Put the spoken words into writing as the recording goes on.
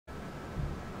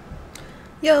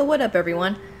Yo, what up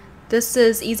everyone? This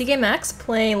is EZeeGameX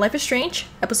playing Life is Strange,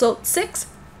 episode 6,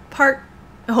 part...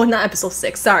 Oh, not episode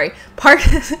 6, sorry. Part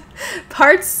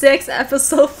 6,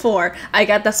 episode 4. I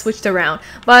got that switched around.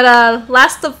 But,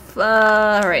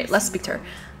 alright, let's speak to her.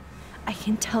 I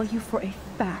can tell you for a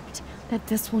fact that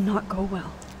this will not go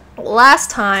well.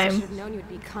 Last I time... should have known you'd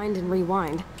be kind and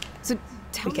rewind. So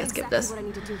tell We me can't skip exactly this. what I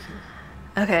need to do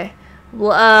here. Okay.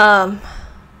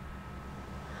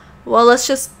 Well, let's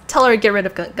just tell her to get rid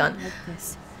of gun. Like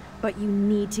this, but you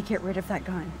need to get rid of that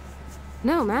gun.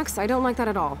 No, Max, I don't like that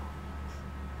at all.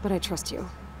 But I trust you.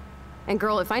 And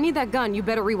girl, if I need that gun, you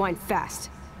better rewind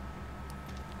fast.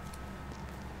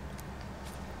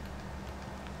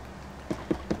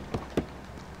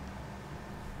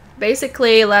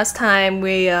 Basically, last time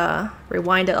we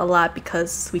rewinded a lot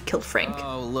because we killed Frank.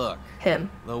 Oh, look. Him.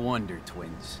 The Wonder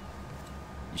Twins.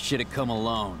 You should have come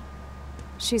alone.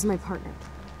 She's my partner.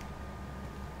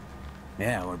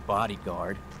 Yeah, or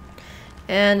bodyguard.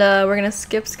 And we're gonna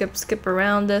skip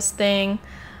around this thing.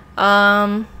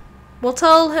 We'll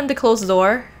tell him to close the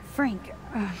door. Frank,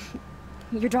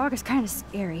 your dog is kind of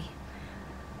scary.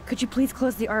 Could you please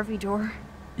close the RV door?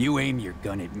 You aim your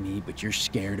gun at me, but you're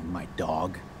scared of my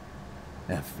dog?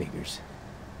 That figures.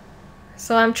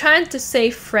 So I'm trying to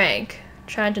save Frank,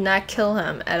 trying to not kill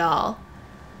him at all,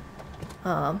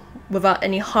 without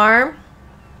any harm,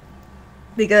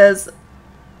 because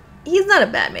he's not a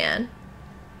bad man.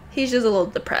 He's just a little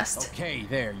depressed. Okay,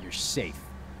 there, you're safe.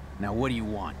 Now what do you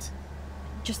want?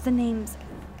 Just the names.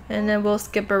 And then we'll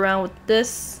skip around with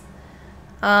this.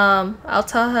 I'll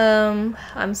tell him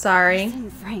I'm sorry.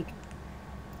 Listen, Frank,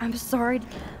 I'm sorry.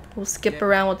 We'll skip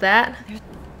around with that.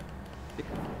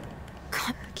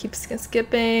 Keep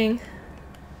skipping.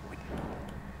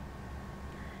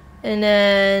 And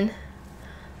then...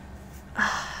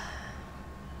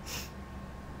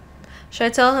 Should I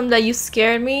tell him that you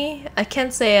scared me? I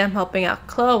can't say I'm helping out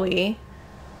Chloe.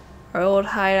 Our old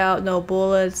hideout, no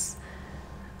bullets.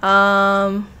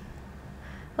 Let's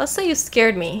say you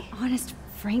scared me. Honest,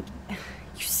 Frank,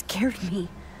 you scared me.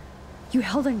 You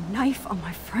held a knife on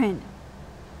my friend.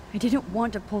 I didn't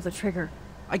want to pull the trigger.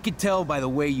 I could tell by the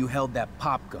way you held that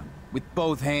pop gun, with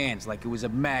both hands like it was a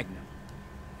magnum.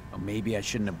 Or maybe I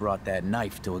shouldn't have brought that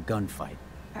knife to a gunfight.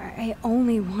 I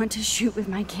only want to shoot with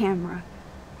my camera.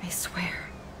 I swear.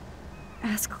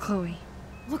 Ask Chloe.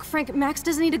 Look, Frank, Max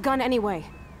doesn't need a gun anyway.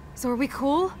 So are we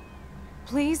cool?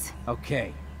 Please?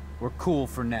 Okay, we're cool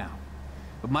for now.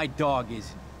 But my dog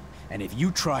isn't. And if you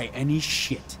try any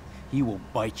shit, he will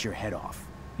bite your head off.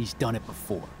 He's done it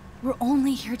before. We're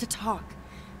only here to talk.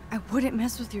 I wouldn't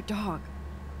mess with your dog.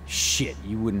 Shit,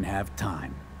 you wouldn't have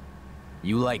time.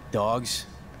 You like dogs?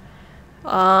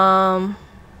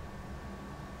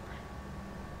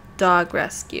 Dog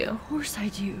rescue. Of course I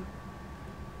do.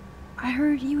 I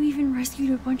heard you even rescued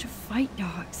a bunch of fight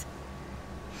dogs.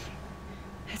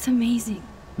 That's amazing.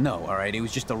 No, alright, it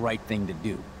was just the right thing to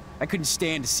do. I couldn't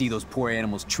stand to see those poor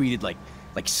animals treated like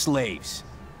slaves.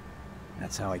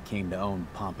 That's how I came to own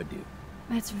Pompidou.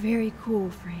 That's very cool,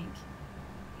 Frank.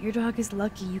 Your dog is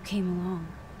lucky you came along.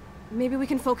 Maybe we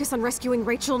can focus on rescuing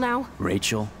Rachel now?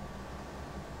 Rachel?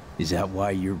 Is that why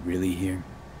you're really here?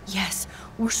 Yes,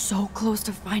 we're so close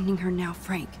to finding her now,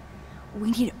 Frank. We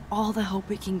need all the help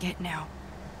we can get now.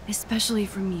 Especially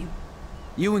from you.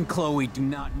 You and Chloe do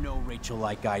not know Rachel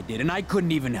like I did, and I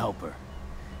couldn't even help her.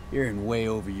 You're in way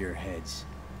over your heads.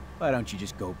 Why don't you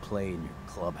just go play in your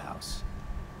clubhouse?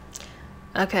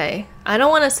 Okay, I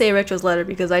don't want to say Rachel's letter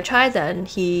because I tried that and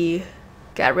he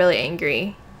got really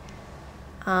angry.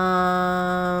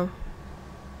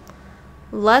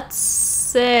 Let's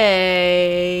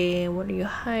say... What are you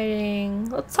hiding?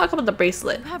 Let's talk about the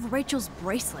bracelet. You have Rachel's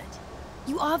bracelet.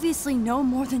 You obviously know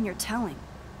more than you're telling.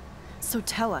 So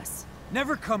tell us.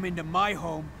 Never come into my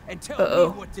home and tell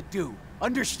Uh-oh. me what to do.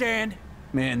 Understand?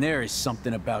 Man, there is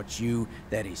something about you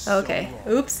that is Okay,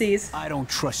 so wrong. oopsies. I don't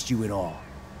trust you at all.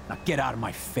 Now get out of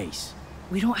my face.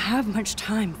 We don't have much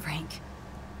time, Frank.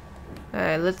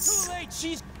 Alright, let's... Too late,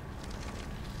 she's...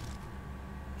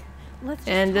 Let's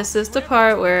And this is the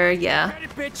part where, yeah. Get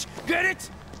it, bitch! Get it!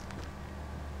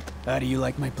 How do you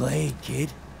like my blade,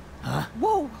 kid? Huh?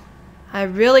 Whoa! I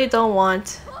really don't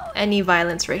want any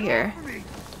violence right here.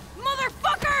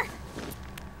 Motherfucker!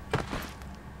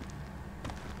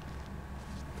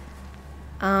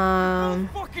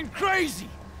 Fucking crazy!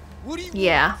 What do you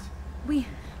Yeah. We...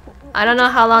 I don't know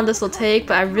how long this will take,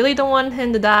 but I really don't want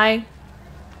him to die.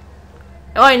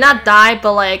 Oh, not die,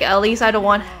 but like, at least I don't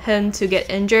want him to get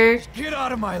injured. Get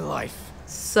out of my life!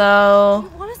 So,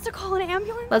 You want us to call an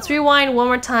ambulance? let's rewind one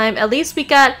more time. At least we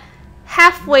got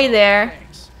halfway there.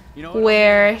 Thanks.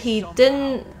 where he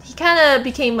kind of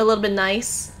became a little bit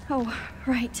nice. Oh,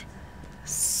 right.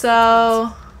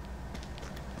 So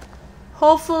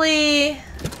hopefully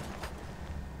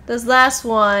this last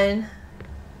one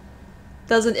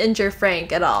doesn't injure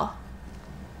Frank at all.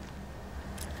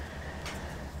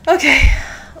 Okay,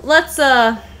 let's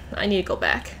I need to go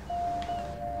back.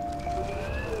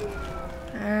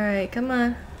 Alright, come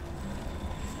on.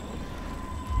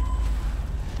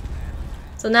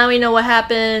 So now we know what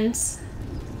happens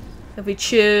if we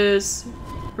choose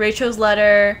Rachel's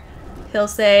letter. He'll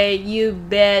say, "You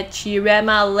bitch, you read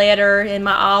my letter in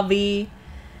my RV."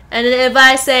 And then if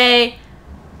I say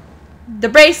the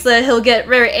bracelet, he'll get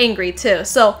very angry too.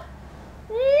 So,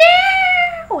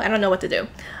 no! I don't know what to do.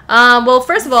 Well,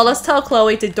 first of all, let's tell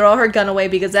Chloe to throw her gun away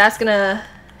because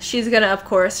she's gonna, of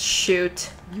course,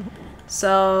 shoot.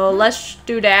 So, let's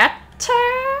do that.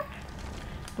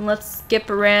 And let's skip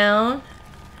around.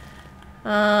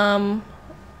 No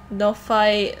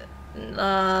fight.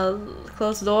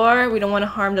 Close the door. We don't want to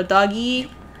harm the doggy.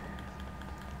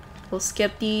 We'll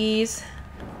skip these.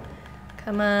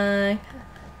 Come on.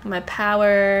 My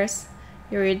powers.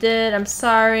 You already did. I'm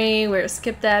sorry. We'll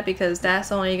skip that because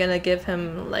that's only gonna give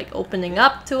him like opening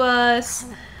up to us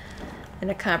in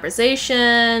a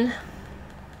conversation.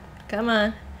 Come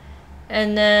on.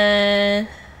 And then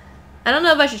I don't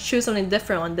know if I should choose something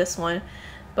different on this one,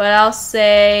 but I'll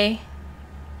say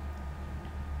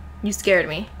you scared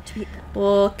me.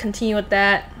 We'll continue with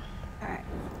that. Alright.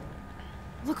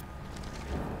 Look.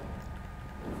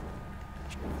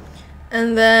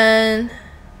 And then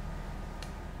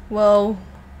we'll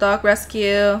dog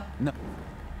rescue. No.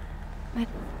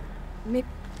 Maybe.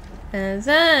 And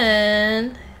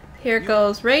then here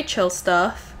goes Rachel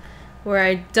stuff, where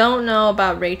I don't know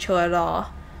about Rachel at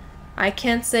all. I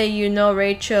can't say you know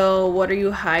Rachel, what are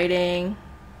you hiding?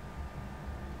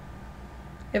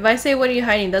 If I say what are you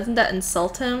hiding, doesn't that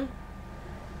insult him?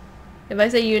 If I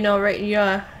say you know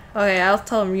Rachel, okay, I'll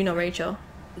tell him you know Rachel.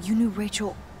 You knew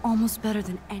Rachel almost better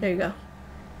than anyone. There you go.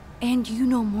 And you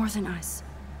know more than us.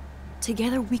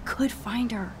 Together we could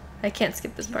find her. I can't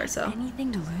skip this part, so.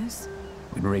 Anything to lose?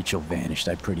 When Rachel vanished,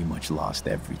 I pretty much lost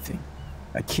everything.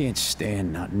 I can't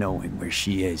stand not knowing where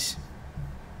she is.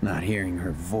 Not hearing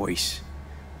her voice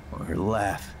or her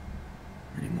laugh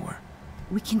anymore.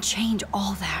 We can change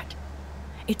all that.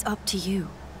 It's up to you.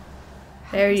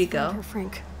 There you Help us find go. her,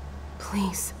 Frank.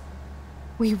 Please.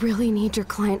 We really need your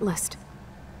client list.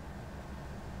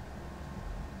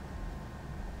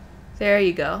 There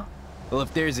you go. Well,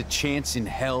 if there's a chance in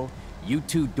hell, you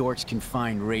two dorks can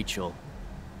find Rachel.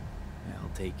 I'll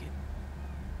take it.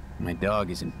 My dog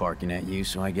isn't barking at you,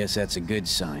 so I guess that's a good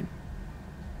sign.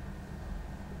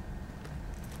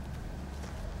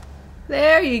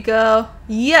 There you go.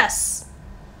 Yes!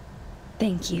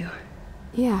 Thank you.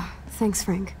 Yeah, thanks,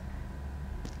 Frank.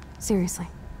 Seriously.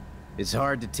 It's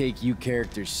hard to take you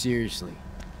characters seriously,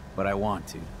 but I want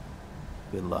to.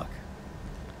 Good luck.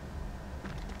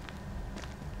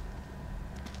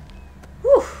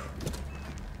 Whew.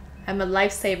 I'm a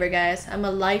lifesaver, guys. I'm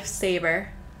a lifesaver.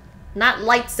 Not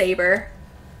lightsaber.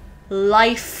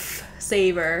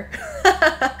 Life-saver.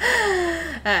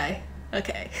 Alright.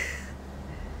 Okay.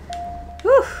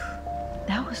 Whew.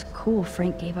 That was cool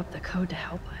Frank gave up the code to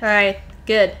help us. Alright.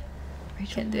 Good.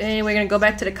 Rachel Can't do anything. We're gonna go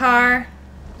back to the car.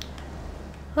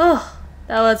 Oh,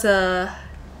 that was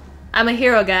I'm a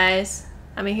hero, guys.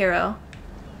 I'm a hero.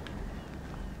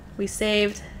 We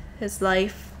saved his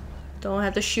life. Don't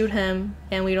have to shoot him,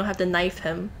 and we don't have to knife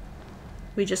him.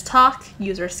 We just talk,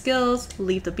 use our skills,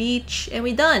 leave the beach, and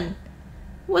we done.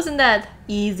 Wasn't that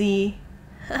easy?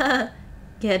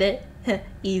 Get it?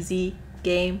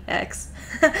 EZeeGameX.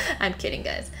 I'm kidding,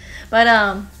 guys. But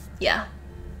yeah.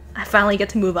 I finally get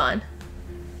to move on.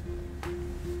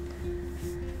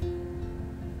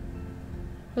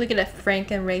 Look at that, Frank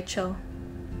and Rachel.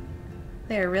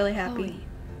 They are really happy. Chloe,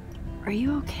 are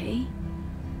you okay?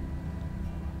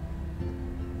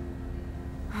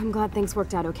 I'm glad things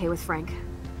worked out okay with Frank.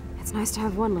 It's nice to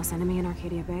have one less enemy in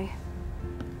Arcadia Bay.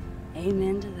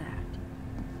 Amen to that.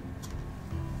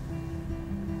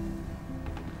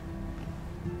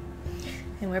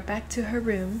 And we're back to her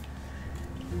room.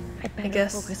 I better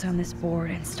guess- focus on this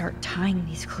board and start tying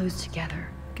these clues together.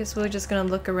 Guess we're just gonna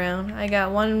look around. I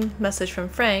got one message from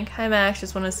Frank. Hi Max,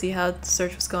 just want to see how the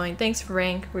search was going. Thanks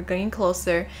Frank, we're getting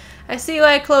closer. I see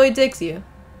why Chloe digs you.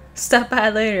 Stop by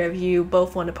later if you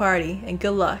both want to party, and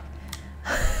good luck.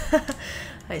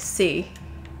 I see.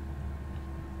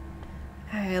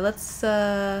 Alright, let's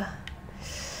no,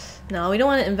 we don't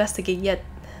want to investigate yet.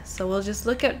 So we'll just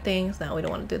look at things. No, we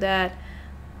don't want to do that.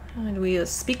 And we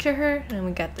just speak to her, and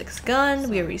we got this gun.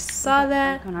 We already saw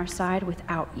that. On our side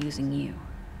without using you.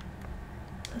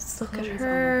 Let's look at Chloe's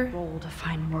her. on a roll to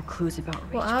find more clues about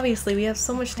Rachel. Well, obviously, we have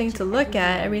so much things to look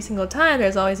at every single time.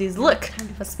 There's always these. Look,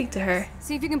 let's speak to her.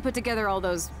 See if you can put together all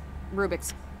those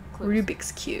Rubik's clues.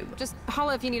 Rubik's Cube. Just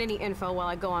holla if you need any info while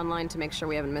I go online to make sure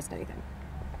we haven't missed anything.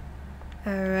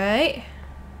 Alright.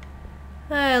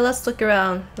 Alright, let's look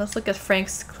around. Let's look at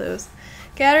Frank's clues.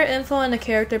 Gather info on the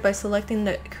character by selecting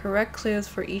the correct clues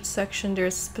for each section.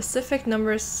 There's specific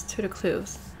numbers to the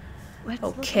clues. Let's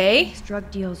Okay. look at Frank's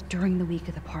drug deals during the week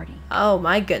of the party. Oh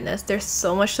my goodness, there's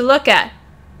so much to look at.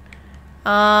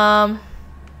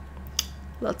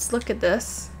 Let's look at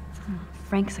this.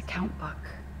 Frank's account book.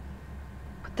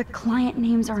 But the client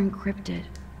names are encrypted.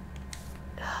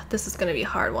 This is gonna be a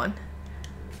hard one.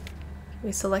 Can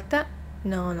we select that?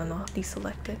 No,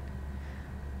 deselect it.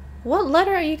 What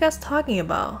letter are you guys talking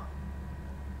about?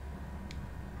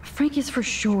 Frank is for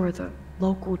sure the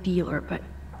local dealer, but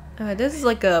This is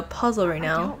like a puzzle right I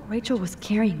now. doubt Rachel was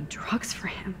carrying drugs for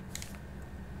him.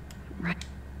 Right.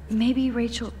 Maybe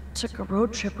Rachel took a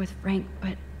road trip with Frank,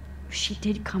 but she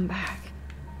did come back.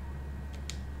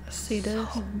 See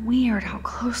this? So weird how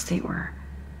close they were.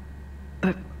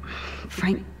 But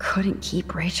Frank couldn't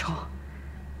keep Rachel.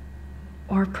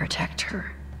 Or protect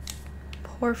her.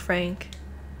 Poor Frank.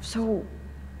 So,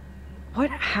 what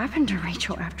happened to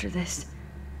Rachel after this?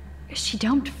 She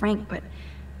dumped Frank, but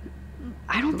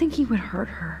I don't think he would hurt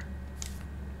her.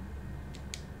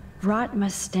 Rot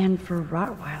must stand for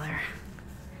Rottweiler.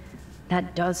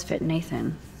 That does fit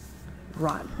Nathan.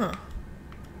 Rot. Huh.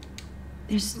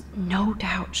 There's no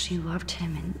doubt she loved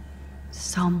him in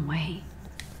some way.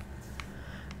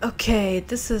 Okay,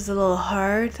 this is a little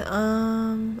hard.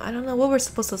 I don't know what we're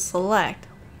supposed to select.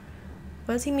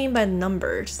 What does he mean by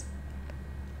numbers?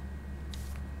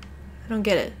 I don't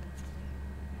get it.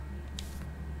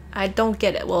 I don't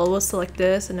get it. Well, we'll select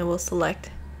this and then we'll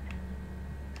select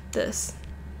this.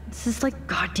 This is like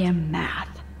goddamn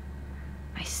math.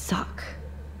 I suck.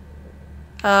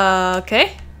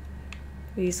 Okay.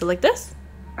 We select this?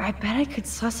 I bet I could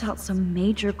suss out some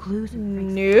major clues in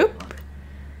Frank's Nope. book.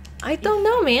 I don't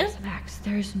know, man. Max,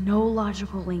 there's no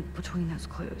logical link between those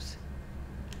clues.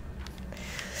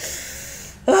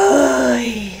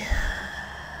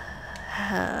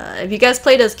 If you guys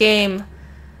play this game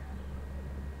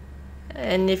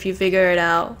and if you figure it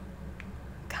out,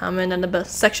 comment in the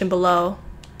section below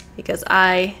because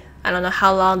I don't know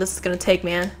how long this is gonna take,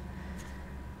 man.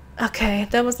 Okay,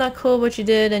 that was not cool what you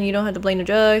did, and you don't have to blame the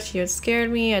drugs. You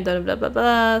scared me. I done blah blah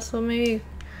blah. So maybe,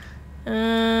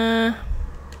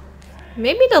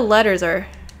 maybe the letters are.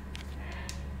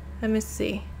 Let me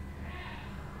see.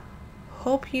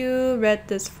 Hope you read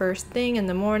this first thing in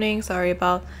the morning. Sorry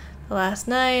about the last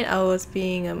night. I was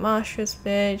being a monstrous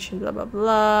bitch and blah blah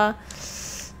blah.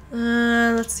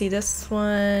 Let's see this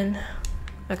one.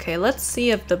 Okay, let's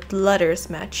see if the letters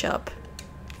match up.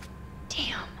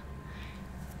 Damn.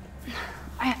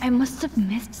 I must have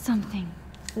missed something.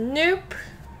 Nope.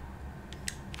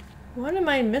 What am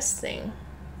I missing?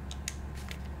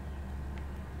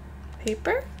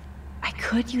 Paper? I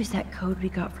could use that code we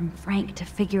got from Frank to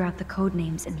figure out the code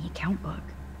names in the account book.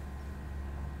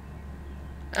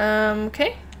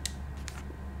 Okay.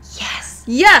 Yes!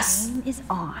 Yes! Game is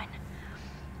on.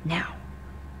 Now,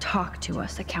 talk to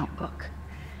us, account book.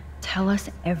 Tell us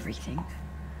everything.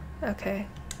 Okay.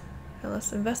 Now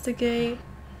let's investigate.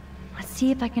 Let's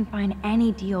see if I can find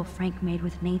any deal Frank made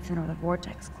with Nathan or the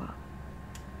Vortex Club.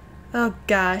 Oh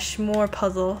gosh, more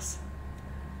puzzles.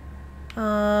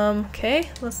 Okay,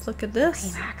 let's look at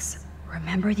this. Okay, Max,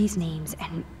 remember these names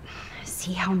and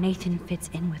see how Nathan fits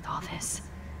in with all this.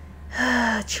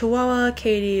 Chihuahua,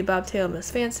 Katie, Bobtail,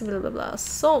 Miss Fancy, blah blah blah.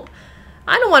 So,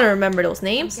 I don't want to remember those I'm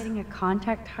names. getting a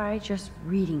contact high just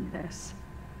reading this.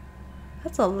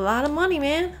 That's a lot of money,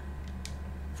 man.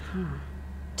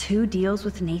 2 deals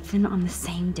with Nathan on the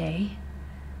same day?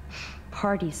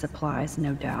 Party supplies,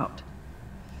 no doubt.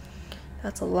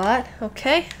 That's a lot.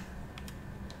 Okay.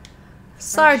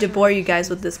 Sorry to bore you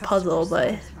guys with this puzzle,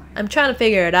 but I'm trying to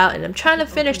figure it out and I'm trying to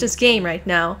finish this game right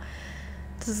now.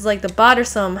 This is like the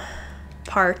bothersome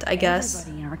part, I guess.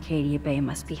 Everybody in Arcadia Bay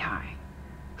must be high.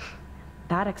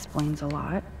 That explains a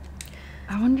lot.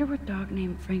 I wonder what dog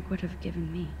name Frank would have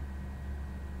given me.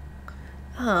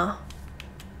 Huh.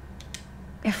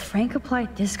 If Frank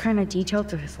applied this kind of detail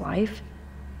to his life,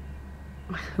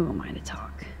 who am I to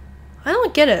talk? I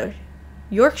don't get it.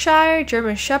 Yorkshire,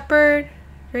 German Shepherd.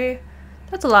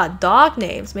 That's a lot of dog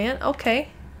names, man. Okay.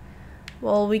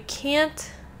 Well, we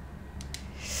can't.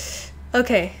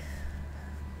 Okay.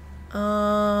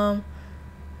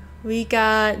 We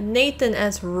got Nathan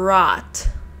as Rot.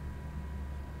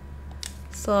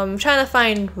 So I'm trying to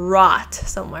find Rot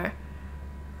somewhere.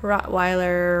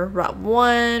 Rottweiler, Rot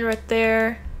 1 right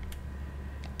there.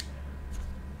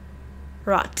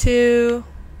 Rot 2.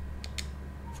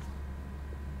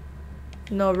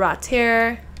 No Rot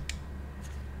here.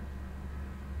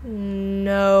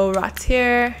 No Rot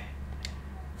here.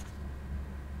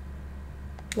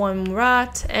 One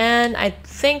Rot, and I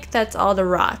think that's all the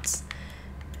Rots.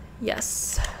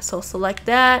 Yes, so select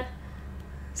that,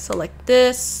 select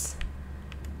this,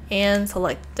 and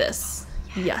select this.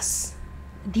 Yes.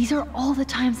 These are all the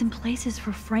times and places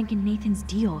for Frank and Nathan's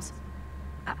deals.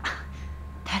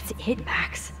 That's it,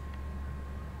 Max.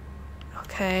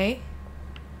 Okay.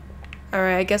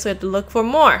 Alright, I guess we have to look for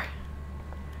more.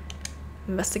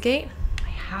 Investigate. I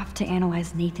have to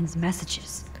analyze Nathan's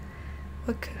messages.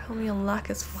 What could help me unlock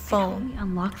his Help phone? me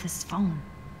unlock this phone.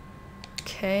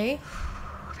 Okay.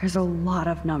 There's a lot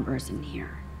of numbers in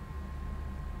here.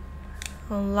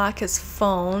 Unlock his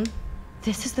phone.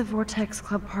 This is the Vortex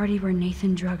Club party where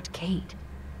Nathan drugged Kate.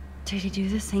 Did he do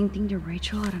the same thing to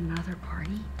Rachel at another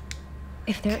party?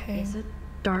 If there is a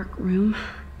dark room,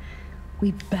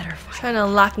 we better find Trying to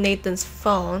unlock Nathan's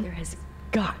phone. There has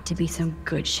got to be some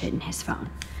good shit in his phone.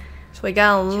 So we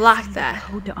gotta unlock Just need that.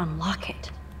 the code to unlock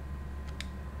it.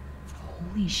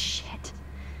 Holy shit.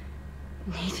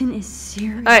 Nathan is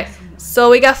serious. Alright, so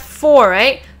we got 4,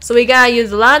 right? So we gotta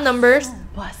use a lot of numbers. So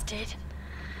busted.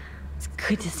 It's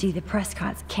good to see the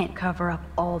Prescotts can't cover up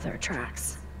all their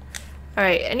tracks.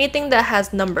 Alright, anything that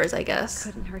has numbers, I guess.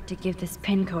 Couldn't hurt to give this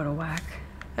pin code a whack.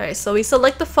 Alright, so we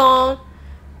select the phone.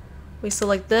 We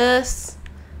select this.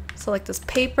 Select this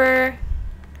paper.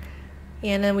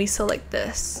 And then we select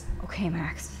this. Okay,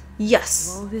 Max.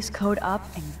 Yes. Blow this code up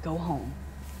and go home.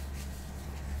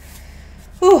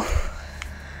 Whew.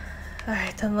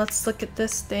 Alright, then let's look at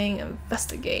this thing and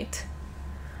investigate.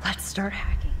 Let's start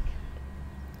hacking.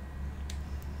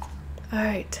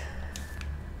 Alright.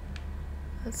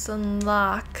 Let's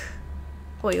unlock.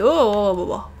 Wait,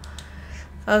 whoa.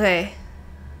 Okay.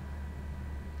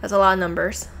 That's a lot of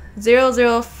numbers.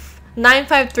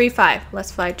 9535.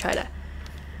 Let's try that.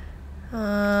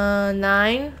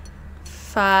 9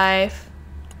 5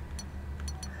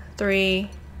 3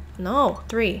 no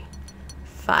 3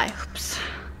 5. Oops.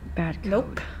 Bad code.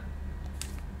 Nope.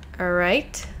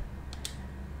 Alright.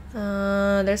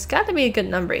 There's got to be a good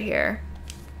number here.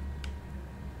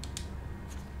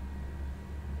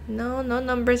 No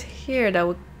numbers here that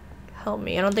would help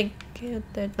me. I don't think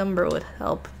that number would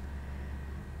help.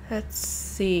 Let's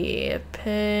see. A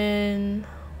pin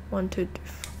 1 2 3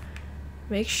 4.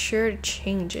 Make sure to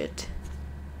change it.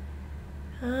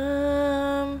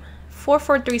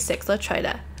 4436. Let's try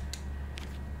that.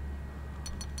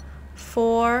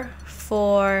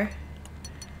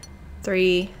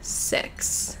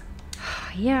 4436.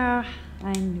 Yeah,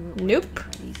 I knew it. Nope.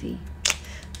 Wasn't easy.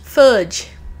 Fudge.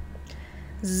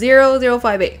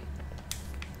 0058.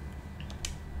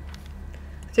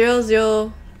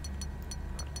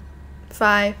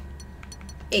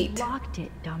 0058. Locked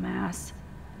it, dumbass.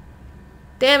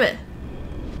 Damn it.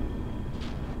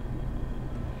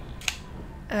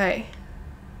 Alright.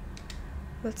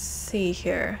 Let's see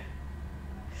here.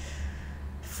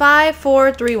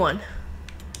 5431.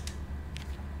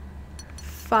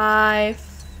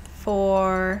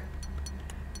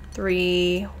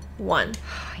 5431.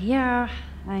 Yeah,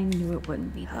 I knew it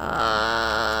wouldn't be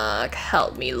that.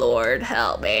 Help me, Lord.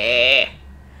 Help me.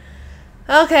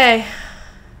 Okay.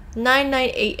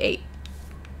 9988.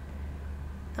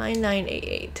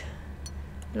 9988.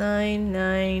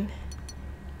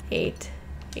 9988.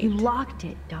 You locked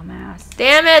it, dumbass.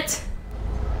 Damn it!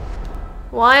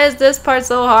 Why is this part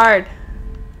so hard?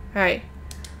 Alright.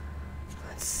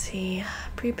 Let's see.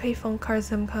 Prepaid phone card,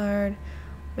 SIM card.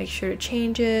 Make sure to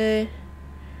change it.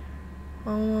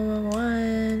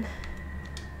 1111.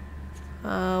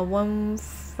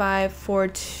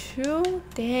 1542.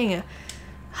 Dang.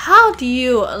 How do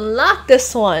you unlock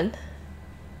this one?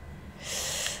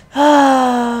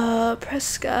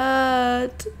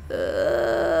 Prescott.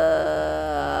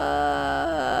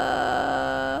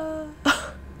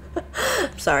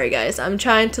 I'm sorry, guys. I'm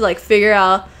trying to like figure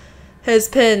out his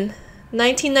pin.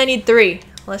 1993.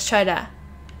 Let's try that.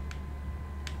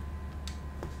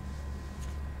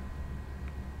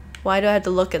 Why do I have to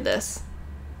look at this?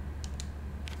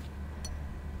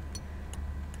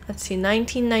 Let's see.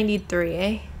 1993,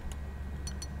 eh?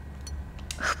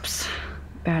 Oops.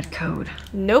 Bad code.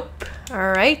 Nope.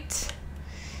 Alright.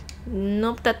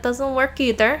 Nope, that doesn't work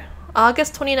either.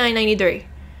 August 29, 93.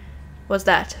 What's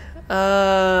that?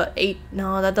 8.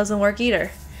 No, that doesn't work either.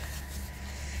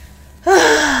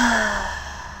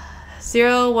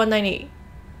 0198.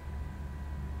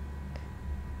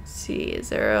 See,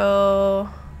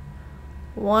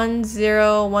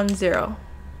 01010.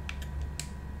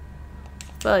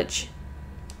 Fudge.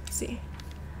 Let's see.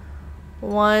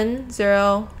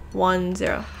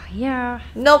 1010. Yeah.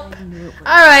 Nope.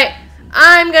 Alright,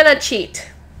 I'm gonna cheat.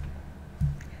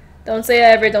 Don't say I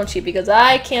ever don't cheat because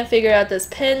I can't figure out this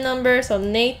PIN number. So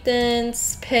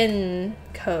Nathan's PIN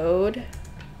code.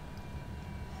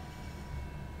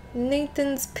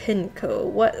 Nathan's PIN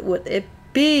code. What would it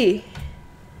be?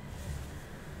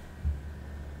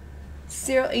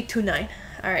 0829.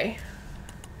 Alright.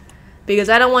 Because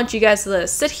I don't want you guys to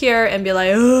sit here and be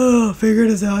like, oh, figure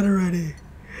this out already.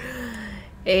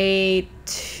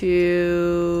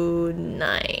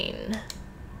 829.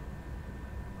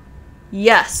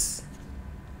 Yes.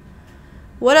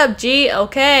 What up, G?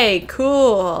 Okay,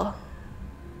 cool.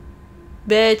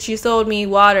 Bitch, you sold me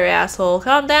water, asshole.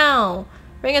 Calm down.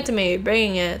 Bring it to me.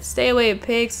 Bring it. Stay away,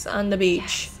 pigs on the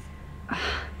beach. Yes.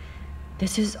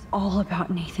 This is all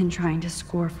about Nathan trying to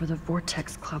score for the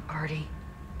Vortex Club party.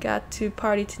 Got to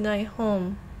party tonight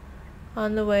home.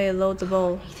 On the way, load the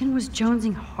bowl. Nathan was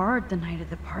jonesing hard the night of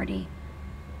the party.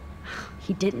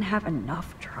 He didn't have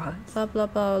enough drugs. Blah, blah,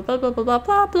 blah, blah, blah, blah,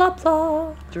 blah, blah,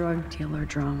 blah. Drug dealer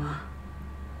drama.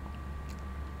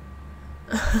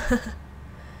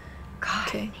 God,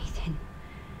 Okay. Nathan.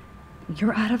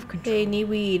 You're out of control. Hey, need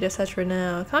weed, etc.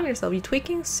 now. Calm yourself. You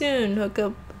tweaking? Soon. Hook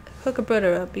a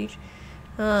brother up, beach.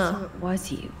 So it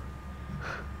was you.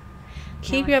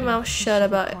 Keep your mouth shut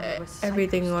about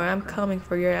everything or I'm coming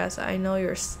for your ass. I know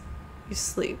you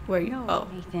sleep. Where you? No, Oh.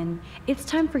 Nathan. It's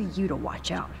time for you to watch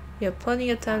out. You have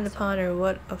plenty of time to ponder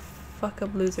what a fuck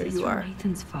up loser Is you this are.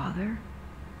 Nathan's father?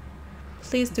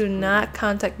 Please do not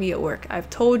contact me at work. I've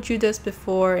told you this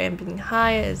before, and being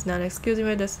high is not an excuse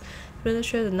me. This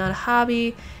administrator is not a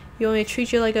hobby. You only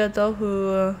treat you like an adult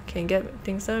who can get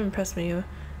things done. Impress me.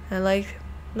 I like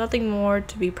nothing more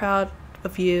to be proud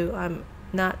of you. I'm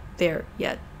not there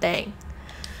yet. Dang.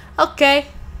 Okay.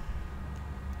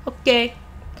 Okay.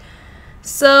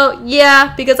 So,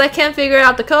 yeah, because I can't figure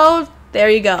out the code, there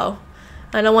you go.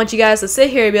 I don't want you guys to sit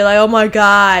here and be like, oh my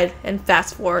god, and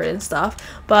fast forward and stuff.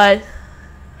 But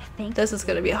this is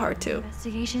going to be hard too.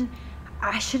 Investigation.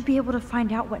 I should be able to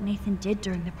find out what Nathan did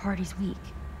during the party's week.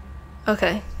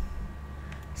 Okay.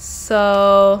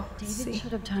 So, let's David see.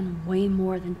 should have done way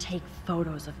more than take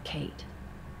photos of Kate.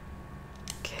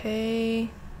 Okay.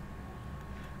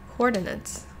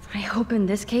 Coordinates. I hope in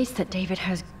this case that David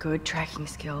has good tracking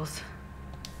skills.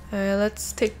 Alright,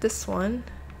 let's take this one.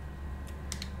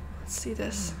 Let's see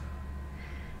this.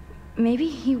 Maybe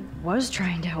he was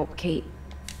trying to help Kate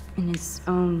in his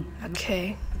own...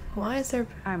 Okay. Why is there...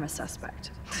 I'm a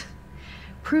suspect.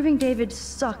 Proving David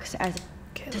sucks as...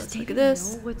 Okay, Does let's look David at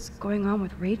this. know what's going on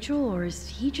with Rachel, or is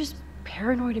he just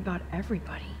paranoid about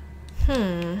everybody?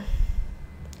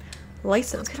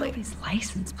 License Look at all plate. these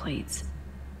license plates.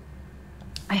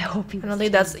 I hope he I don't was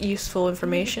think trying that's to useful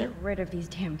information. get rid of these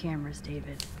damn cameras,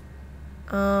 David.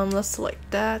 Let's select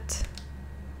that.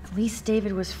 At least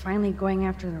David was finally going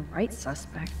after the right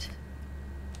suspect.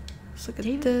 Let's look at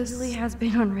David this. really has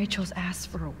been on Rachel's ass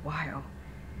for a while.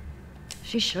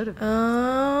 She should have.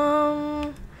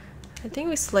 I think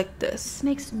we select This this.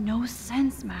 makes no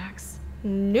sense, Max.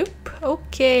 Nope.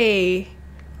 Okay.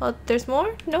 Oh, there's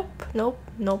more? Nope. Nope.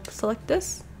 Nope. Select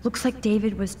this. Looks like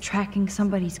David was tracking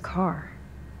somebody's car.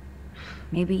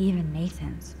 Maybe even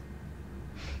Nathan's.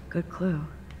 Good clue.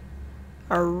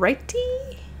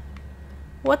 Alrighty.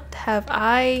 What have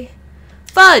I...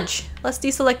 Fudge! Let's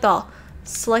deselect all.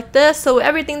 Select this, so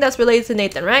everything that's related to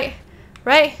Nathan, right?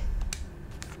 Right?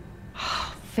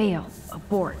 Fail.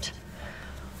 Abort.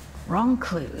 Wrong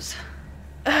clues.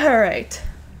 Alright.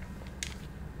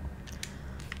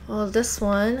 Well, this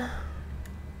one,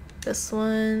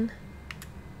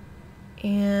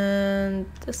 and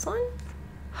this one?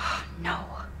 No.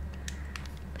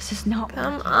 This is not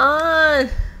Come working. on!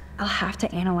 I'll have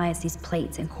to analyze these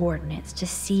plates and coordinates to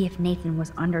see if Nathan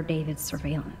was under David's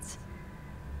surveillance.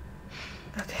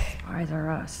 Okay, Either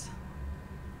us.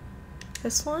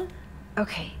 this one?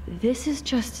 Okay, this is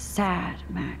just sad,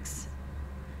 Max.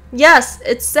 Yes,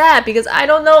 it's sad because I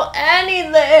don't know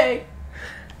anything!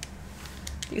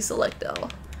 Deselect all.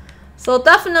 So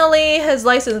definitely his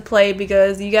license plate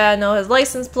because you gotta know his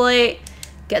license plate.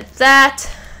 Get that.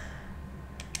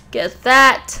 Get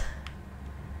that.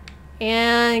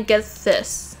 And get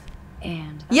this.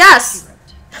 And that's Yes! what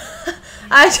she wrote.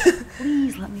 I just,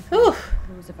 Please let me find Oof.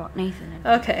 clues about Nathan.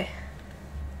 And okay.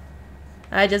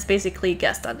 I just basically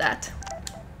guessed on that.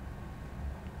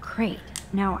 Great.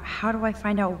 Now, how do I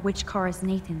find out which car is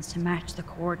Nathan's to match the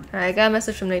coordinates? Alright, I got a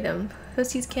message from Nathan.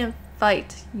 Pussies can't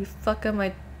fight. You fuck up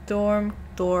my dorm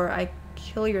door, I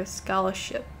kill your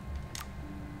scholarship.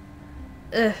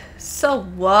 Ugh, so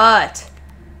what?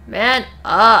 Man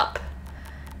up.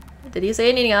 Did he say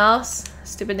anything else?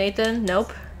 Stupid Nathan?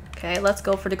 Nope. Okay, let's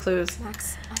go for the clues.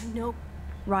 Max, I know.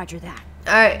 Roger that.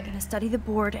 Alright, I'm gonna study the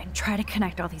board and try to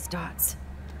connect all these dots.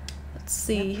 let's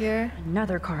see here.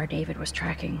 Another car David was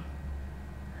tracking.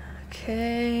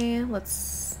 Okay,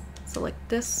 let's select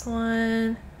this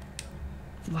one.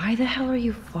 Why the hell are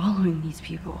you following these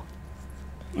people?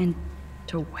 And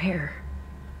to where?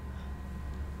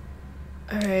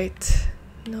 Alright.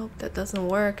 Nope, that doesn't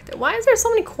work. Why is there so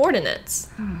many coordinates?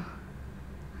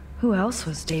 Who else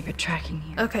was David tracking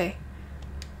here? Okay.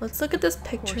 Let's look at this Of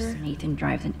course, picture. Nathan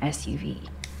drives an SUV.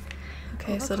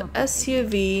 Okay, so the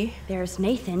SUV. There's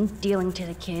Nathan dealing to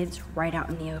the kids right out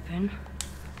in the open.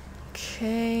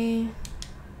 Okay.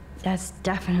 That's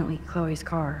definitely Chloe's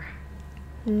car.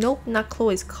 Nope, not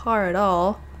Chloe's car at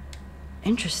all.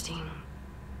 Interesting.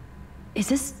 Is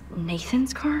this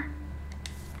Nathan's car?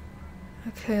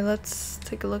 Okay, let's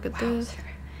take a look at this. Wowzer.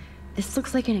 This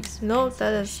looks like an expensive No,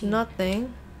 that is machine.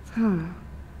 nothing.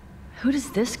 Who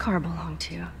does this car belong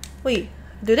to? Wait,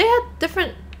 do they have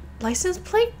different license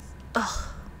plates? Ugh.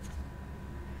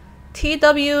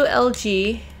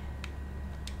 TWLG.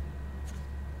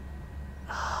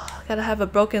 Oh, gotta have a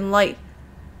broken light.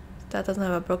 That doesn't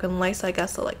have a broken light, so I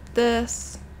guess I like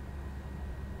this.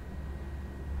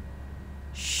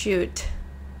 Shoot.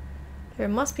 There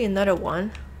must be another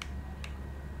one.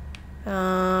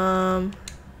 Damn.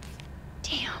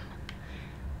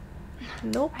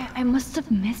 Nope. I must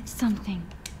have missed something.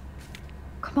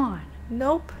 Come on.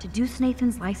 Nope. Deduce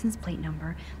Nathan's license plate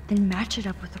number, then match it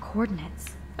up with the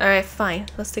coordinates. Alright, fine.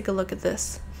 Let's take a look at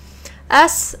this.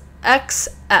 SXF.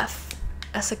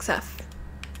 SXF.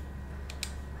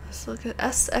 Let's look at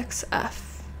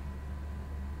SXF.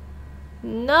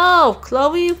 No,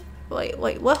 Chloe. Wait,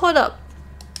 what? Hold up.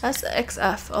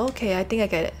 SXF. Okay, I think I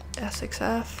get it.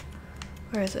 SXF.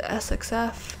 Where is it?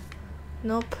 SXF.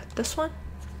 Nope. This one?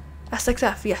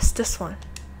 SXF. Yes, this one.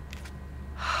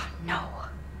 No.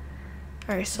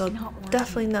 Alright, so not working.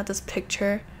 definitely not this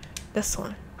picture. This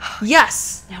one.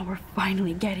 Yes! Now we're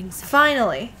finally getting some.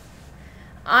 Finally.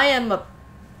 I am a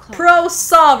pro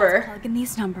solver. Plug in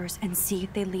these numbers and see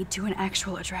if they lead to an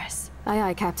actual address. Aye,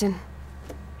 aye, Captain.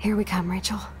 Here we come,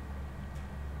 Rachel.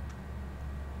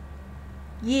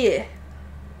 Yeah.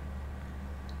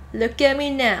 Look at me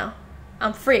now.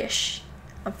 I'm fresh.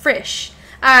 I'm fresh.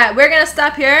 Alright, we're gonna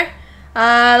stop here.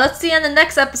 Let's see in the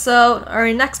next episode, or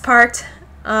in next part.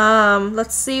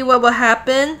 Let's see what will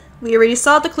happen. We already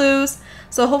saw the clues,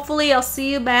 so hopefully I'll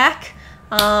see you back.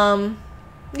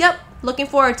 Yep, looking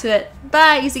forward to it.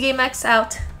 Bye, EZeeGameX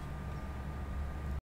out.